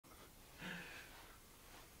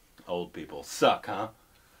old people suck, huh?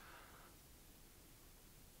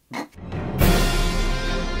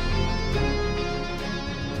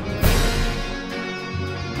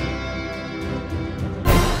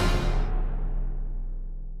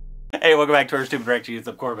 Hey, welcome back to our Stupid Direct Cheese.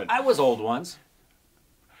 I'm Corbin. I was old once.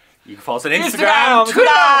 You can follow us on Instagram,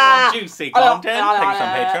 Twitter, juicy content. Take us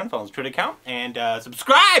on Patreon, follow us on Twitter account, and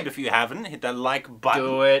subscribe if you haven't. Hit that like button.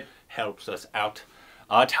 Do it. Helps us out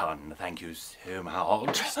a ton. Thank you so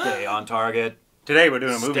much. Stay on target. Today we're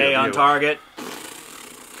doing a movie Stay review. on target.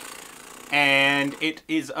 And it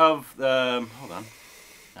is of the... Hold on.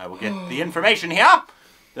 I will get the information here.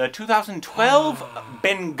 The 2012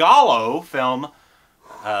 Bengali film...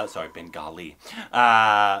 Bengali.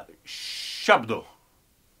 Shabdo.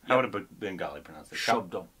 How would a Bengali pronounce it?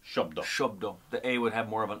 Shabdo. Shabdo. Shabdo. The A would have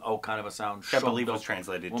more of an O kind of a sound. I believe it was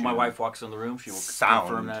translated when to... my wife walks in the room, she will sound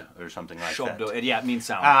confirm that. Or something like Shabdo. that. Yeah, it means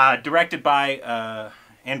sound. Directed by,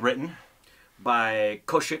 and written by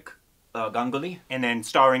Kaushik Ganguly. And then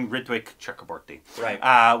starring Ritwik Chakraborty.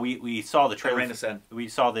 Right. We saw the trailer. We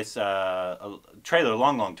saw this trailer a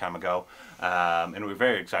long time ago, and we were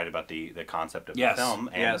very excited about the concept of the film.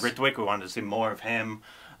 And Ritwik, we wanted to see more of him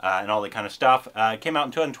and all that kind of stuff. It came out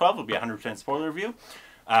in 2012. It'll be a 100% spoiler review.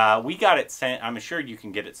 We got it sent. I'm sure you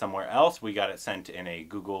can get it somewhere else. We got it sent in a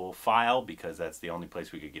Google file because that's the only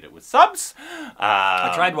place we could get it with subs.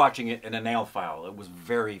 I tried watching it in a nail file. It was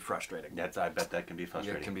very frustrating. I bet that can be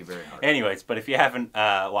frustrating. Yeah, it can be very hard. Anyways, but if you haven't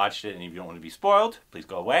watched it and if you don't want to be spoiled, please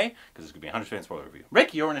go away because it's going to be a 100% spoiler review.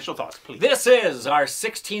 Rick, your initial thoughts, please. This is our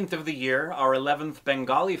 16th of the year, our 11th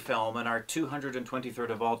Bengali film, and our 223rd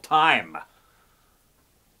of all time.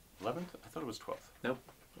 11th? I thought it was 12th. Nope.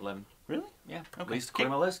 11. Really? Yeah. Okay. At least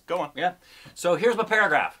according to my list. Go on. Yeah. So here's my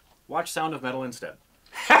paragraph. Watch Sound of Metal instead.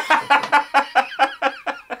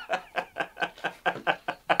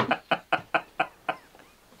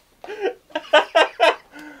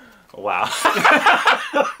 Wow.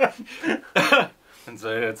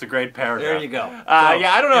 It's a great paragraph. There you go.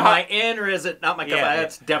 Yeah, I don't know am I in or is it not my cup?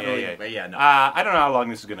 That's definitely no. I don't know how long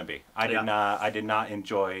this is going to be. I did not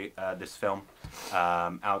enjoy this film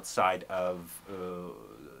outside of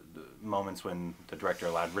moments when the director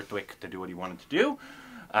allowed Ritwik to do what he wanted to do,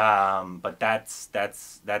 but that's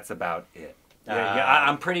about it.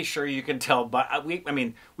 I'm pretty sure you can tell, but I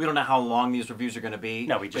mean, we don't know how long these reviews are going to be.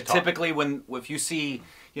 No, we just but typically if you see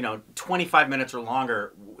 25 minutes or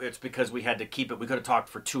longer, it's because we had to keep it. We could have talked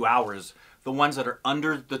for 2 hours. The ones that are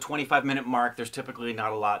under the 25-minute mark, there's typically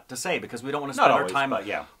not a lot to say because we don't want to spend our time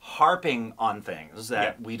harping on things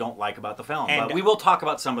that we don't like about the film. And but we will talk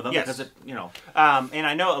about some of them because and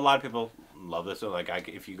I know a lot of people love this. So like,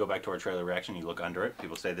 if you go back to our trailer reaction, you look under it.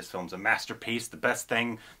 People say this film's a masterpiece, the best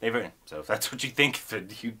thing they've ever. So if that's what you think,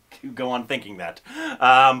 you go on thinking that.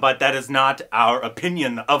 But that is not our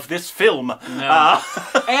opinion of this film. No.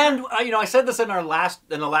 And I said this in the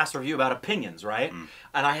last review about opinions, right?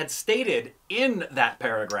 And I had stated in that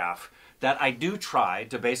paragraph that I do try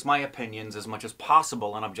to base my opinions as much as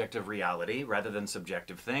possible on objective reality rather than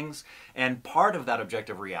subjective things. And part of that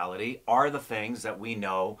objective reality are the things that we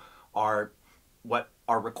know are what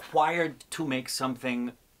are required to make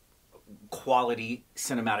something quality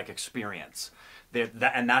cinematic experience.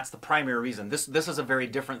 And that's the primary reason. This is a very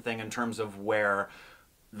different thing in terms of where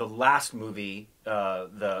the last movie,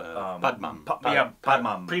 Padmam.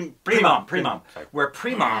 Premam. Where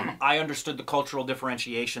Premam, I understood the cultural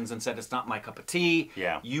differentiations and said it's not my cup of tea.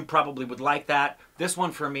 Yeah. You probably would like that. This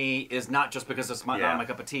one for me is not just because it's not my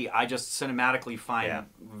cup of tea. I just cinematically find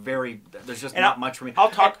there's just not much for me. I'll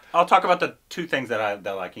talk about the two things that I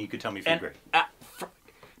like, and you could tell me if you agree.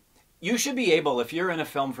 You should be able, if you're in a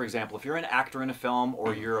film, for example, if you're an actor in a film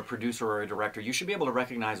or you're a producer or a director, you should be able to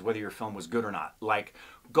recognize whether your film was good or not. Like,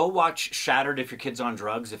 go watch Shattered if your kid's on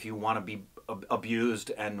drugs if you want to be abused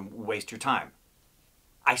and waste your time.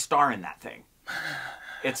 I star in that thing.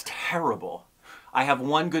 It's terrible. I have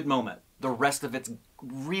one good moment. The rest of it's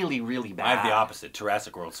really, really bad. I have the opposite.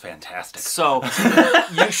 Jurassic World's fantastic. So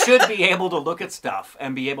you should be able to look at stuff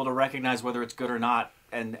and be able to recognize whether it's good or not.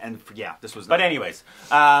 And yeah, this was... But anyways,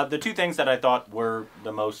 the two things that I thought were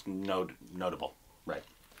the most notable, right,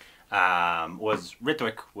 was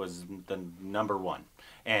Ritwik was the #1.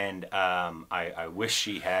 And I wish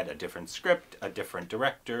she had a different script, a different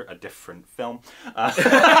director, a different film.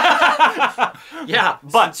 Yeah,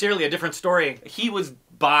 but sincerely, a different story. He was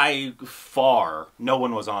by far, no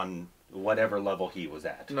one was on whatever level he was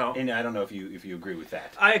at. No. And I don't know if you agree with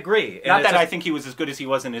that. I agree. Not that I think he was as good as he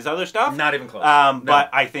was in his other stuff. Not even close. But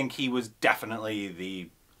I think he was definitely the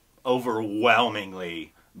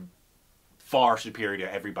overwhelmingly far superior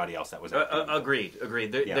to everybody else that was out there. Agreed.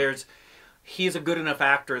 There's he's a good enough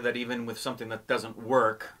actor that even with something that doesn't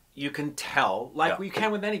work, you can tell, like you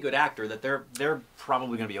can with any good actor, that they're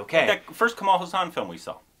probably going to be okay. That first Kamal Hassan film we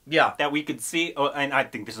saw. Yeah. That we could see, and I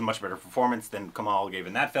think this is a much better performance than Kamal gave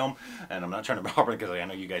in that film, and I'm not trying to bother because I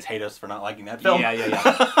know you guys hate us for not liking that film.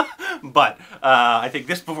 Yeah. But I think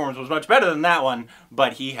this performance was much better than that one,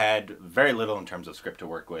 but he had very little in terms of script to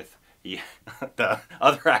work with. The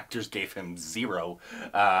other actors gave him 0.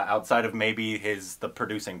 Outside of maybe the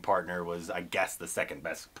producing partner was, I guess, the second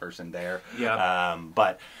best person there. Yeah.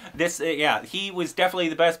 But this, he was definitely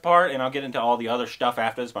the best part, and I'll get into all the other stuff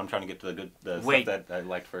after this. But I'm trying to get to the stuff that I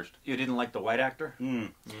liked first. You didn't like the white actor?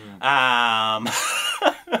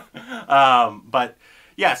 But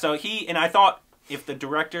yeah, so and I thought if the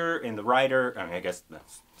director and the writer, I guess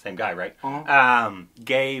that's the same guy, right?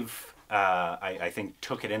 Gave. I think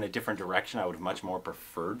took it in a different direction. I would have much more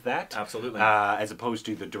preferred that. Absolutely. As opposed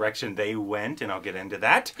to the direction they went, and I'll get into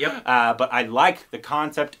that. Yep. But I like the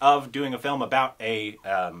concept of doing a film about a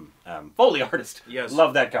Foley artist. Yes.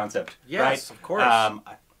 Love that concept. Yes, right? of course. I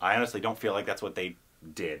honestly don't feel like that's what they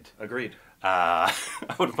did. Agreed. I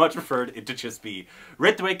would have much preferred it to just be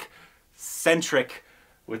Ritwik-centric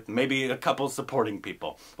with maybe a couple supporting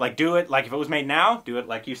people. Like, do it, like if it was made now, do it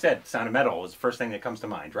like you said, Sound of Metal was the first thing that comes to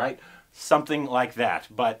mind, right? Something like that.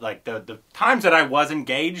 But like the times that I was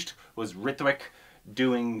engaged was Ritwik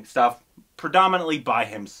doing stuff predominantly by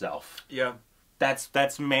himself. Yeah.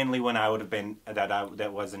 That's mainly when I would have been,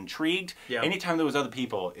 that was intrigued. Yeah. Anytime there was other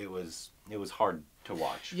people, it was hard to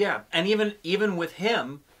watch. Yeah, and even with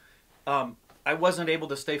him, I wasn't able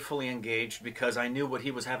to stay fully engaged because I knew what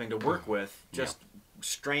he was having to work with. Just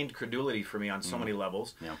strained credulity for me on so many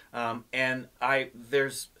levels. Yeah. And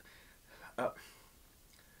there's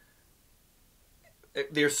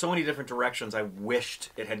so many different directions I wished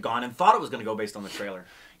it had gone and thought it was going to go based on the trailer.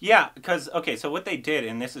 Yeah, because, okay, so what they did,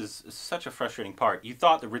 and this is such a frustrating part, you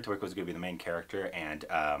thought that Ritwik was going to be the main character and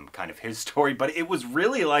kind of his story, but it was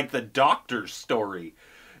really like the doctor's story.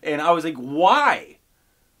 And I was like, why?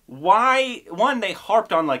 Why? One, they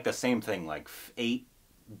harped on like the same thing like 8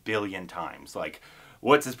 billion times. Like,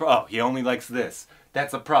 what's his problem? Oh, he only likes this.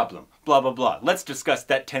 That's a problem. Blah, blah, blah. Let's discuss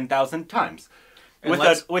that 10,000 times.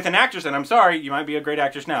 With an actress, and I'm sorry, you might be a great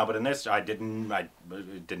actress now, but in this, I did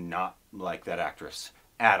not like that actress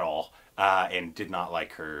at all, and did not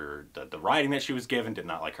like her, the writing that she was given, did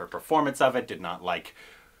not like her performance of it, did not like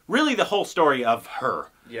really the whole story of her.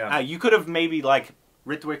 Yeah. You could have maybe, like,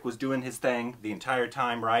 Ritwik was doing his thing the entire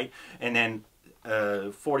time, right? And then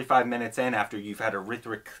 45 minutes in, after you've had a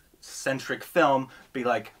Ritwik-centric film, be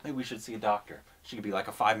like, maybe we should see a doctor. She could be like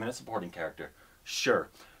a 5-minute supporting character. Sure.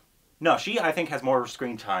 No, she, I think, has more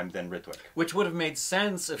screen time than Ritwik. Which would have made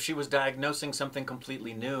sense if she was diagnosing something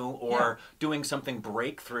completely new or doing something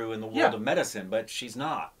breakthrough in the world of medicine, but she's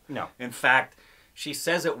not. No. In fact, she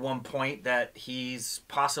says at one point that he's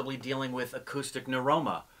possibly dealing with acoustic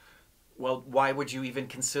neuroma. Well, why would you even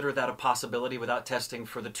consider that a possibility without testing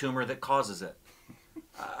for the tumor that causes it?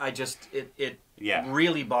 It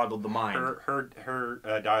really boggled the mind.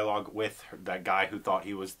 Her dialogue with that guy who thought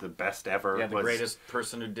he was the best ever. Yeah, the greatest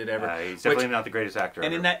person who did ever. He's definitely not the greatest actor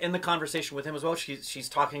and ever. in the conversation with him as well, she's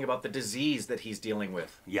talking about the disease that he's dealing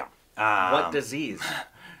with. Yeah. What disease?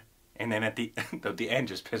 And then at the end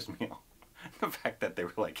just pissed me off. The fact that they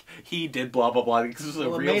were like, he did blah, blah, blah. This is a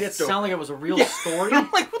real story. It made it sound like it was a real story. I'm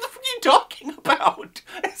like, what the fuck are you talking about?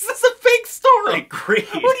 Is this a fake story? Agreed.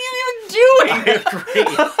 What are you even doing? I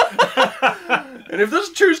agree. And if this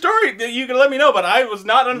is a true story, you can let me know. But I was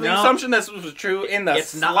not under the assumption this was true in the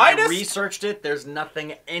slightest. I researched it. There's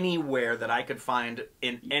nothing anywhere that I could find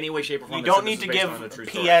in any way, shape, or form. You don't need to give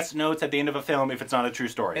PS notes at the end of a film if it's not a true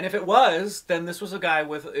story. And if it was, then this was a guy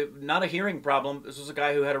with not a hearing problem. This was a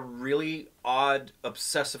guy who had a really odd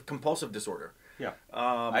obsessive-compulsive disorder. Yeah.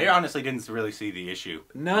 I honestly didn't really see the issue.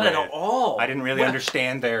 Not at all. I didn't really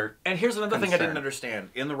understand their And here's another concern. thing I didn't understand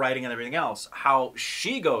in the writing and everything else. How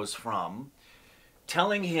she goes from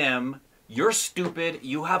telling him, you're stupid,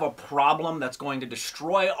 you have a problem that's going to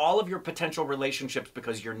destroy all of your potential relationships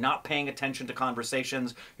because you're not paying attention to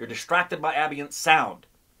conversations, you're distracted by ambient sound.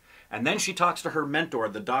 And then she talks to her mentor,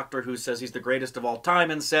 the doctor who says he's the greatest of all time,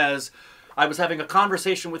 and says, I was having a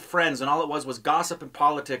conversation with friends and all it was gossip and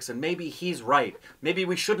politics and maybe he's right. Maybe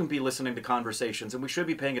we shouldn't be listening to conversations and we should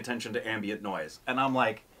be paying attention to ambient noise. And I'm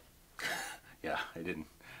like... Yeah, I didn't.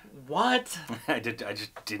 What? I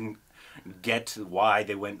just didn't get why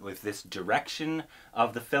they went with this direction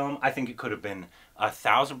of the film. I think it could have been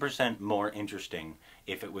 1,000% more interesting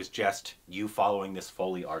if it was just you following this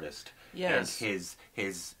Foley artist. Yes. And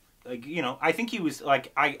his like, you know, I think he was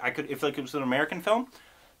like, I could, if like it was an American film,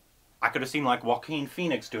 I could have seen like Joaquin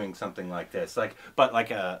Phoenix doing something like this,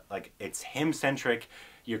 but it's him centric.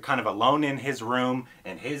 You're kind of alone in his room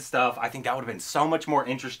and his stuff. I think that would have been so much more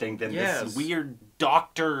interesting than this weird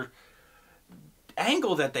doctor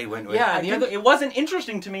angle that they went with. Yeah, it wasn't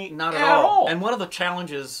interesting to me not at all. And one of the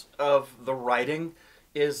challenges of the writing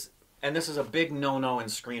is, and this is a big no-no in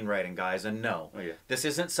screenwriting, guys, and this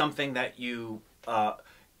isn't something that you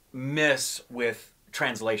miss with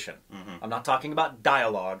translation. I'm not talking about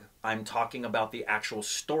dialogue. I'm talking about the actual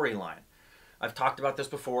storyline. I've talked about this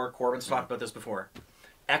before. Corbin's talked about this before.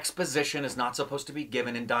 Exposition is not supposed to be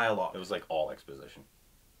given in dialogue. It was like all exposition.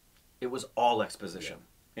 It was all exposition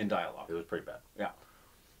in dialogue. It was pretty bad. Yeah.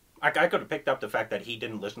 I could have picked up the fact that he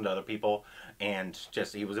didn't listen to other people and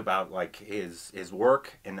just he was about like his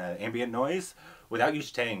work and the ambient noise without you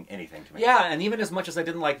saying anything to me. Yeah, and even as much as I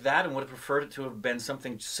didn't like that and would have preferred it to have been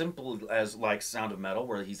something simple as like Sound of Metal,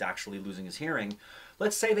 where he's actually losing his hearing,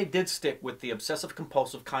 let's say they did stick with the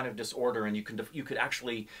obsessive-compulsive kind of disorder, and you could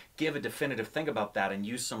actually give a definitive thing about that and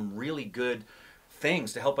use some really good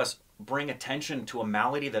things to help us bring attention to a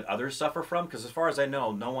malady that others suffer from, because as far as I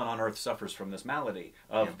know, no one on earth suffers from this malady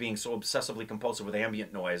of being so obsessively compulsive with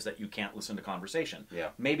ambient noise that you can't listen to conversation. Yeah.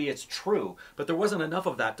 Maybe it's true, but there wasn't enough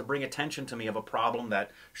of that to bring attention to me of a problem that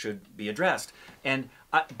should be addressed. And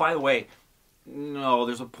by the way, no,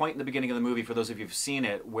 there's a point in the beginning of the movie, for those of you who've seen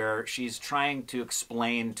it, where she's trying to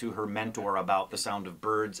explain to her mentor about the sound of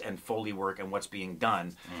birds and Foley work and what's being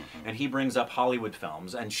done. And he brings up Hollywood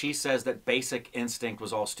films, and she says that Basic Instinct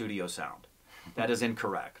was all studio sound. That is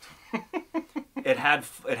incorrect. It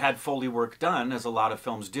had Foley work done, as a lot of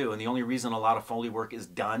films do, and the only reason a lot of Foley work is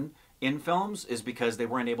done in films is because they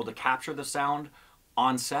weren't able to capture the sound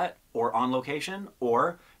on set or on location,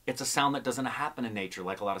 or it's a sound that doesn't happen in nature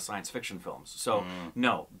like a lot of science fiction films. So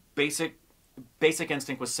no, Basic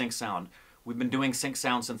Instinct was sync sound. We've been doing sync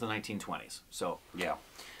sound since the 1920s. So yeah.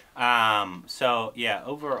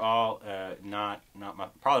 Overall,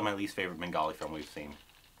 probably my least favorite Bengali film we've seen.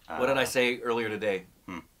 What did I say earlier today?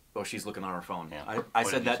 Oh, she's looking on her phone. Yeah. I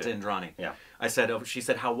said that to Indrani. Yeah. I said, she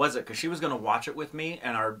said, how was it? Because she was going to watch it with me,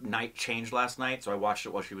 and our night changed last night, so I watched it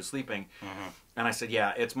while she was sleeping. And I said,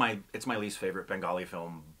 yeah, it's my least favorite Bengali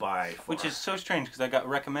film by far. Which is so strange, because I got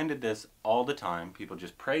recommended this all the time. People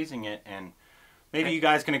just praising it, and maybe you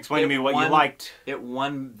guys can explain to me what you liked. It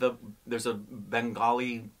won there's a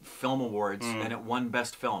Bengali Film Awards, and it won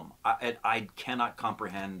Best Film. I cannot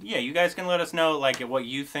comprehend. Yeah, you guys can let us know like what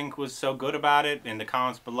you think was so good about it in the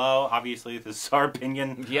comments below. Obviously, this is our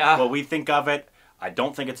opinion. Yeah. What we think of it. I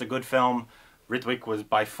don't think it's a good film. Ritwik was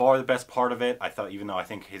by far the best part of it. I thought, even though I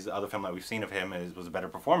think his other film that we've seen of him was a better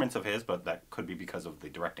performance of his, but that could be because of the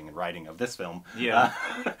directing and writing of this film. Yeah.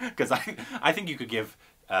 Because I think you could give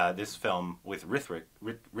this film with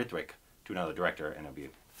Ritwik to another director, and it'd be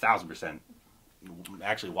 1,000%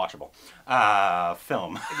 actually watchable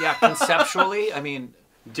film. Yeah, conceptually, I mean,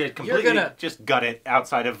 just gut it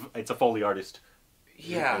outside of it's a Foley artist.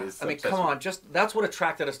 Yeah, I mean, come on, that's what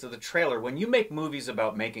attracted us to the trailer. When you make movies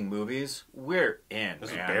about making movies, we're in. This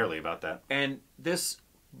is barely about that. And this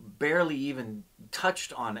barely even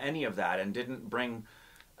touched on any of that and didn't bring...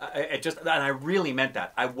 and I really meant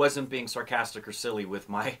that. I wasn't being sarcastic or silly with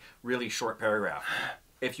my really short paragraph.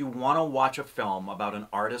 If you want to watch a film about an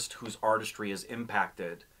artist whose artistry is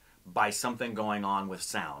impacted by something going on with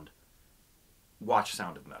sound, watch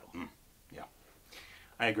Sound of Metal. Yeah.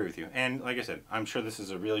 I agree with you. And like I said, I'm sure this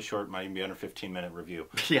is a really short, might even be under 15-minute review.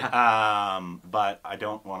 Yeah. But I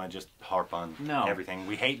don't want to just harp on everything.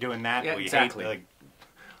 We hate doing that. Yeah, we exactly. hate,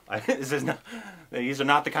 these are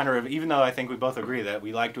not the kind of, even though I think we both agree that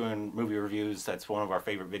we like doing movie reviews, that's one of our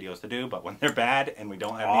favorite videos to do, but when they're bad and we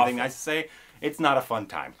don't have anything nice to say, it's not a fun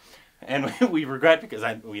time. And we regret, because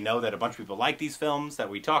we know that a bunch of people like these films that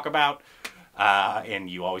we talk about, and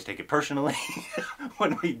you always take it personally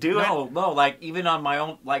when we do it. No, like, even on my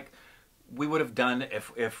own, like, we would have done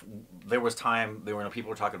if there was time. People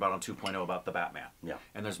were talking about on 2.0 about the Batman. Yeah.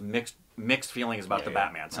 And there's mixed feelings about the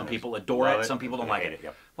Batman. Some people adore it. Some people don't like it.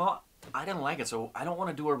 Yep. Well, I didn't like it, so I don't want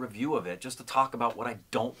to do a review of it just to talk about what I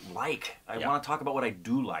don't like. I want to talk about what I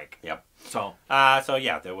do like. Yep. So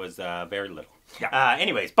yeah, there was very little. Yeah.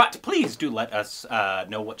 Anyways, but please do let us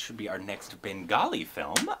know what should be our next Bengali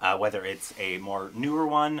film, whether it's a more newer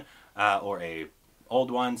one or a old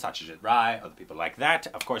one, Satyajit Ray, other people like that.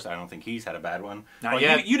 Of course, I don't think he's had a bad one. Not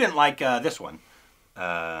yet. You didn't like this one.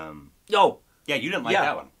 Yeah, you didn't like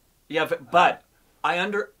that one. Yeah, but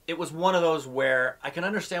it was one of those where I can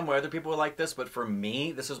understand why other people were like this, but for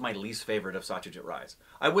me, this is my least favorite of Satyajit Ray's.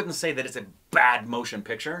 I wouldn't say that it's a bad motion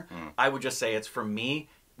picture. I would just say it's, for me,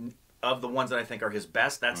 of the ones that I think are his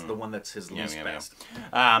best, that's the one that's his least best.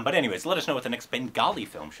 But anyways, let us know what the next Bengali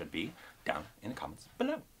film should be down in the comments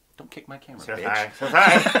below. Don't kick my camera,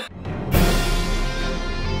 bitch.